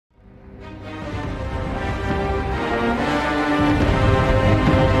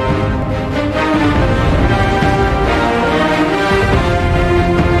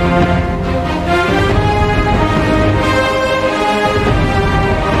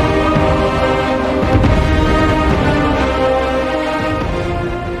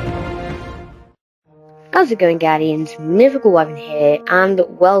How's it going, Guardians? Mythical Weapon here, and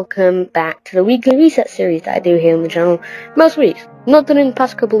welcome back to the weekly reset series that I do here on the channel most weeks. Not done in the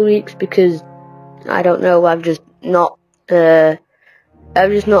past couple of weeks because I don't know, I've just not uploaded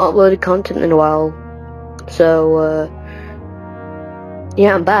content in a while. So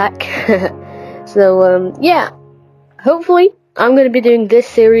yeah, I'm back. So yeah, hopefully I'm going to be doing this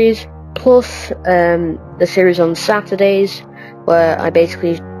series plus the series on Saturdays, where I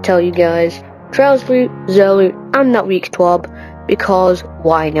basically tell you guys Trials loot, Zerloot, and that week's TWAB, because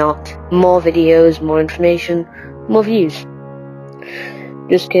why not? More videos, more information, more views.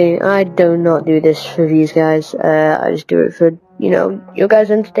 Just kidding, I do not do this for views, guys. I just do it for, you know, your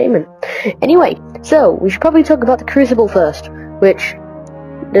guys' entertainment. Anyway, so we should probably talk about the Crucible first, which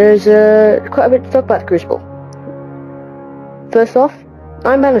there's quite a bit to talk about the Crucible. First off,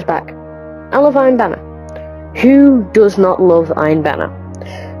 Iron Banner's back. I love Iron Banner. Who does not love Iron Banner?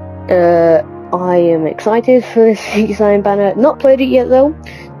 I am excited for this week's Iron Banner. Not played it yet though.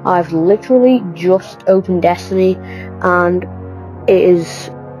 I've literally just opened Destiny, and it is,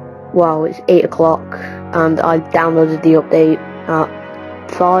 wow, it's 8 o'clock, and I downloaded the update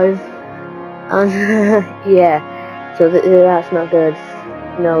at 5, and yeah, so that's not good.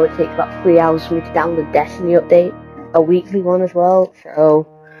 No, it takes about 3 hours for me to download the Destiny update, a weekly one as well, so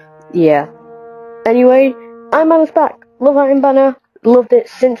yeah. Anyway, Iron Banner's back. Love Iron Banner. Loved it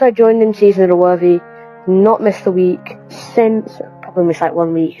since I joined in Season of the Worthy. Not missed a week since. Probably missed like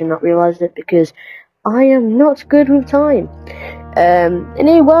 1 week and not realised it because I am not good with time.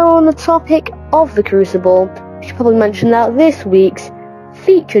 Anyway, while on the topic of the Crucible, I should probably mention that this week's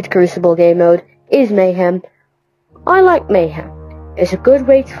featured Crucible game mode is Mayhem. I like Mayhem. It's a good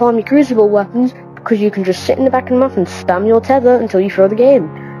way to farm your Crucible weapons because you can just sit in the back of the map and spam your tether until you throw the game.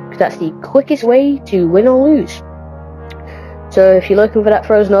 Because that's the quickest way to win or lose. So if you're looking for that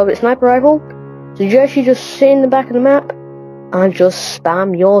frozen orbit sniper rifle, suggest you just sit in the back of the map and just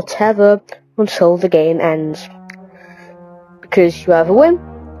spam your tether until the game ends. Because you either win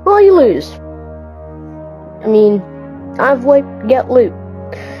or you lose. I mean, either way, get loot.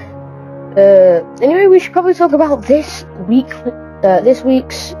 Anyway, we should probably talk about this week's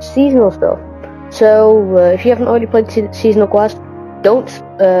seasonal stuff. So if you haven't already played Seasonal Quest, don't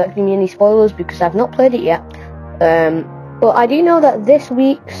give me any spoilers because I've not played it yet. But I do know that this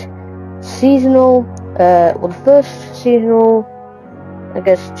week's seasonal, well, the first seasonal, I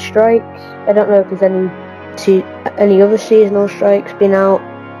guess, strikes, I don't know if there's any other seasonal strikes been out.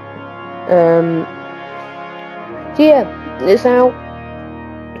 So yeah, it's out.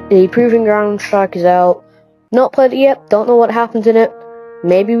 The Proving Ground strike is out. Not played it yet, don't know what happens in it.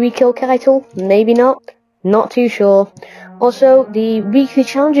 Maybe we kill Keitel, maybe not. Not too sure. Also, the weekly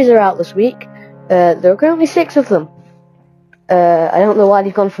challenges are out this week. There are currently 6 of them. I don't know why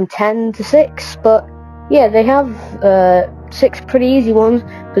they've gone from 10 to 6, but yeah, they have 6 pretty easy ones,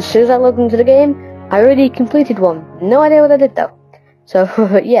 because as soon as I logged into the game, I already completed one. No idea what I did though. So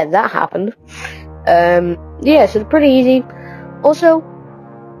yeah, that happened. Yeah, so they're pretty easy. Also,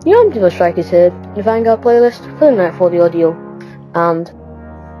 the Arms Dealer Strike is here, the Vanguard playlist for the Nightfall, the ordeal. And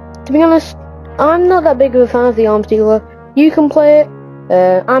to be honest, I'm not that big of a fan of the Arms Dealer. You can play it.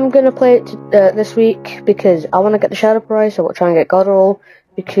 I'm gonna play it this week because I want to get the Shadow Prize. I will try and get God Roll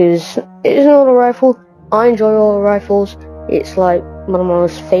because it is an auto rifle. I enjoy auto rifles. It's like one of my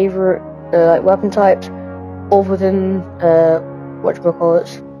most favourite like weapon types, other than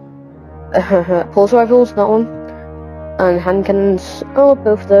whatchamacallits, pulse rifles, that one, and hand cannons. I love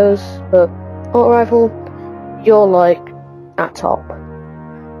both of those, but auto rifle, you're like at top.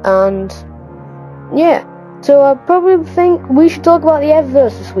 And yeah. So I probably think we should talk about the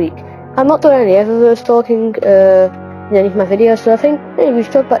Eververse this week. I've not done any Eververse talking in any of my videos, so I think maybe we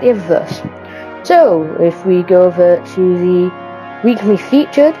should talk about the Eververse. So, if we go over to the weekly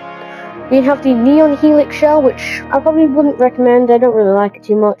featured, we have the Neon Helix shell, which I probably wouldn't recommend. I don't really like it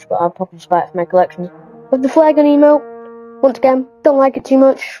too much, but I'll probably just buy it for my collections. With the Flag on emote, once again, don't like it too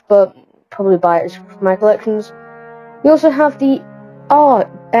much, but probably buy it for my collections. We also have the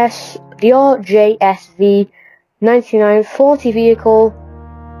RJSV 9940 vehicle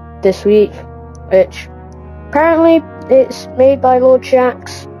this week, which apparently it's made by Lord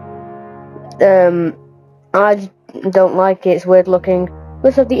Shax. I don't like it, it's weird looking. We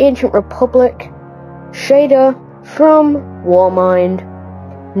also have the Ancient Republic shader from Warmind.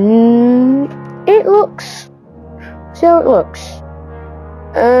 It looks, see how it looks.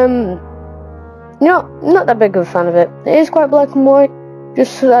 Not that big of a fan of it. It is quite black and white,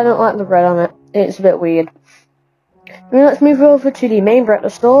 just so I don't like the red on it. It's a bit weird. Now let's move over to the main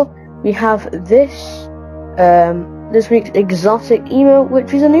Breakfast store. We have this this week's exotic emote,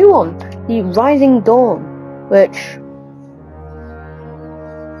 which is a new one, the Rising Dawn. which...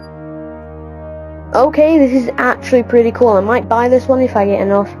 Okay, this is actually pretty cool. I might buy this one if I get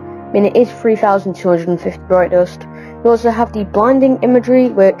enough. I mean, it is 3,250 bright dust. You also have the blinding imagery,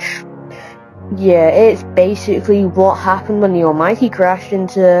 which... yeah, it's basically what happened when the Almighty crashed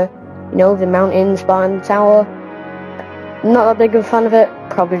into, you know, the mountains behind the tower. Not that big of a fan of it,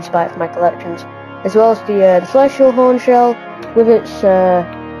 probably just buy it for my collections. As well as the Celestial Horn shell, with its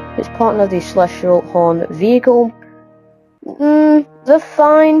partner, the Celestial Horn vehicle. They're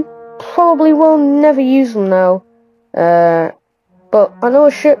fine. Probably will never use them though. But I know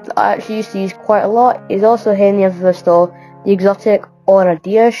a ship that I actually used to use quite a lot is also here in the Eververse store, the exotic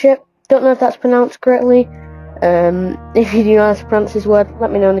ordeal ship. Don't know if that's pronounced correctly. If you do know how to pronounce this word,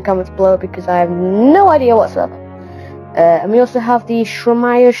 let me know in the comments below because I have no idea whatsoever. And we also have the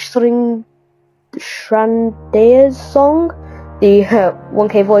Shrandea's song, the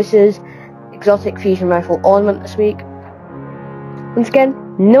 1K Voices exotic fusion rifle ornament this week. Once again,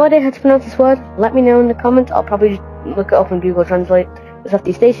 no idea how to pronounce this word. Let me know in the comments. I'll probably just look it up on Google Translate. We have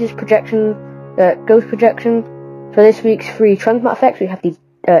the stasis projection, ghost projection. For this week's free transmat effects, we have the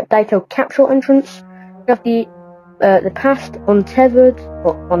Daito capsule entrance. We have the past untethered,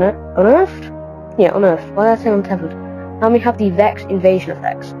 or unearthed? Yeah, unearthed. Why did I say untethered? And we have the Vex invasion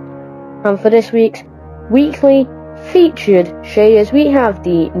effects. And for this week's weekly featured shaders, we have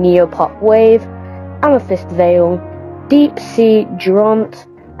the Neopop Wave, Amethyst Veil, Deep Sea Durant,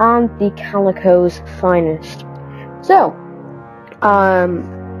 and the Calico's Finest. So,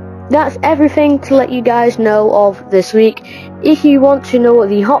 that's everything to let you guys know of this week. If you want to know what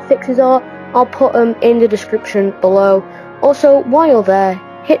the hotfixes are, I'll put them in the description below. Also, while you're there,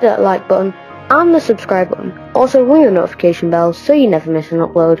 hit that like button and the subscribe button. Also, ring the notification bell so you never miss an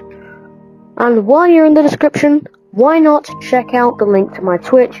upload. And while you're in the description, why not check out the link to my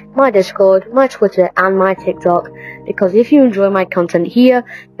Twitch, my Discord, my Twitter, and my TikTok, because if you enjoy my content here,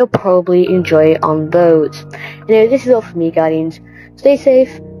 you'll probably enjoy it on those. Anyway, this is all from me, Guardians. Stay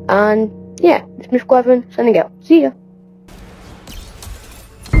safe, and yeah, it's Mr. Squadron, signing out. See ya!